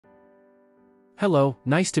Hello,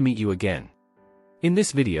 nice to meet you again. In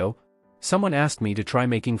this video, someone asked me to try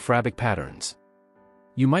making fabric patterns.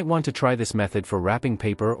 You might want to try this method for wrapping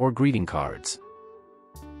paper or greeting cards.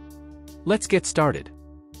 Let's get started.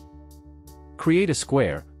 Create a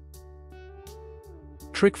square.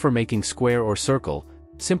 Trick for making square or circle,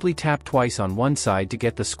 simply tap twice on one side to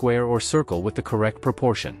get the square or circle with the correct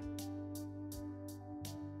proportion.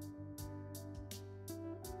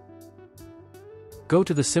 Go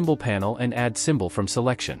to the symbol panel and add symbol from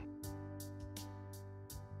selection.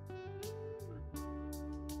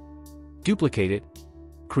 Duplicate it.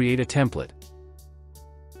 Create a template.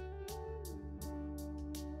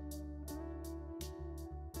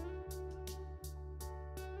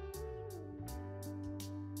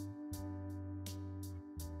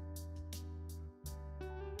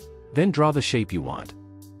 Then draw the shape you want.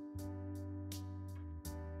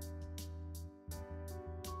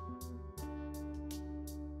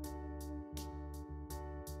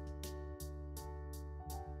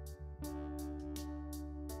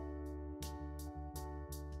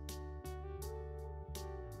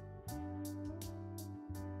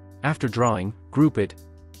 After drawing, group it,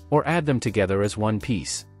 or add them together as one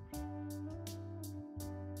piece.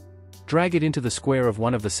 Drag it into the square of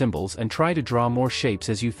one of the symbols and try to draw more shapes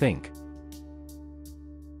as you think.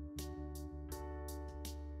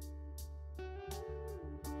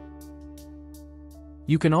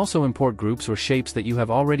 You can also import groups or shapes that you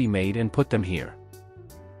have already made and put them here.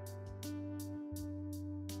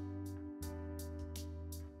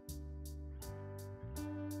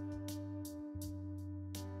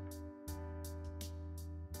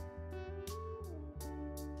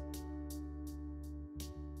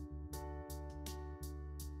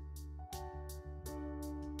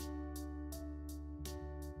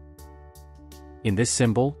 In this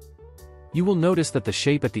symbol, you will notice that the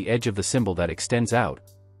shape at the edge of the symbol that extends out,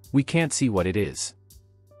 we can't see what it is.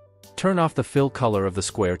 Turn off the fill color of the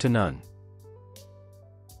square to none.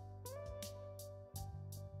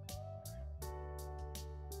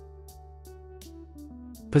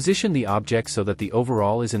 Position the object so that the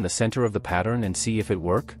overall is in the center of the pattern and see if it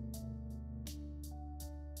works.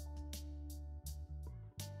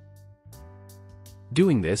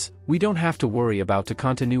 Doing this, we don't have to worry about the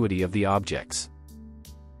continuity of the objects.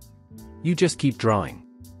 You just keep drawing.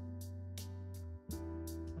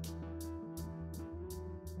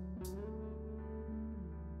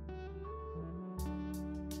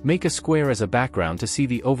 Make a square as a background to see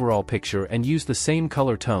the overall picture and use the same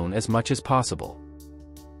color tone as much as possible.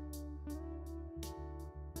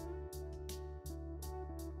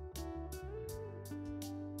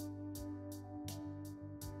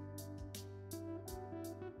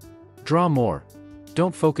 Draw more.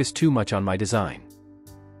 Don't focus too much on my design.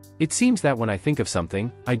 It seems that when I think of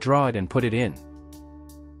something, I draw it and put it in.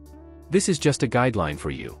 This is just a guideline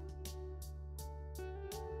for you.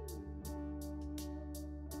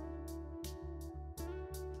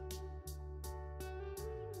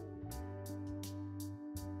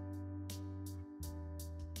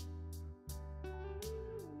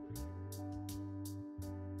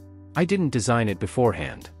 I didn't design it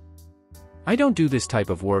beforehand. I don't do this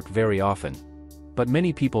type of work very often, but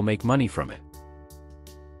many people make money from it.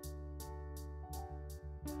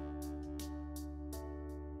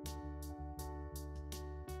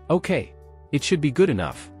 Okay, it should be good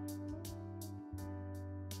enough.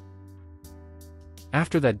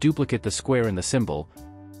 After that, duplicate the square in the symbol.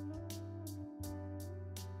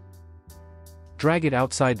 Drag it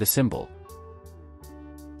outside the symbol.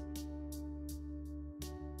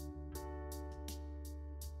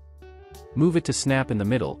 Move it to snap in the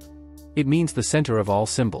middle. It means the center of all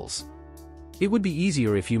symbols. It would be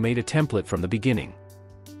easier if you made a template from the beginning.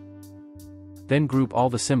 Then group all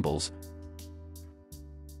the symbols.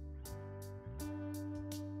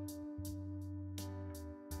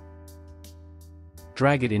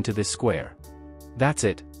 Drag it into this square. That's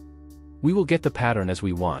it. We will get the pattern as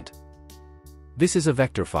we want. This is a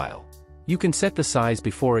vector file. You can set the size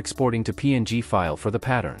before exporting to PNG file for the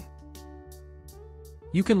pattern.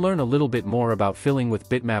 You can learn a little bit more about filling with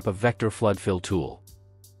bitmap of vector flood fill tool,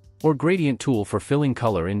 or gradient tool for filling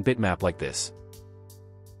color in bitmap like this.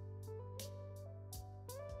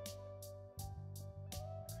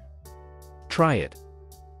 Try it.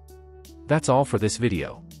 That's all for this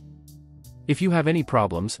video. If you have any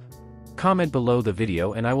problems, comment below the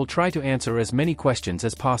video and I will try to answer as many questions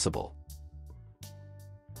as possible.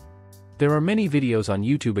 There are many videos on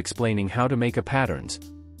YouTube explaining how to make a patterns,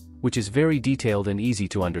 which is very detailed and easy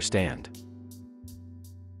to understand.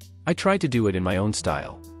 I try to do it in my own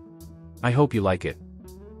style. I hope you like it.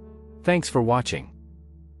 Thanks for watching.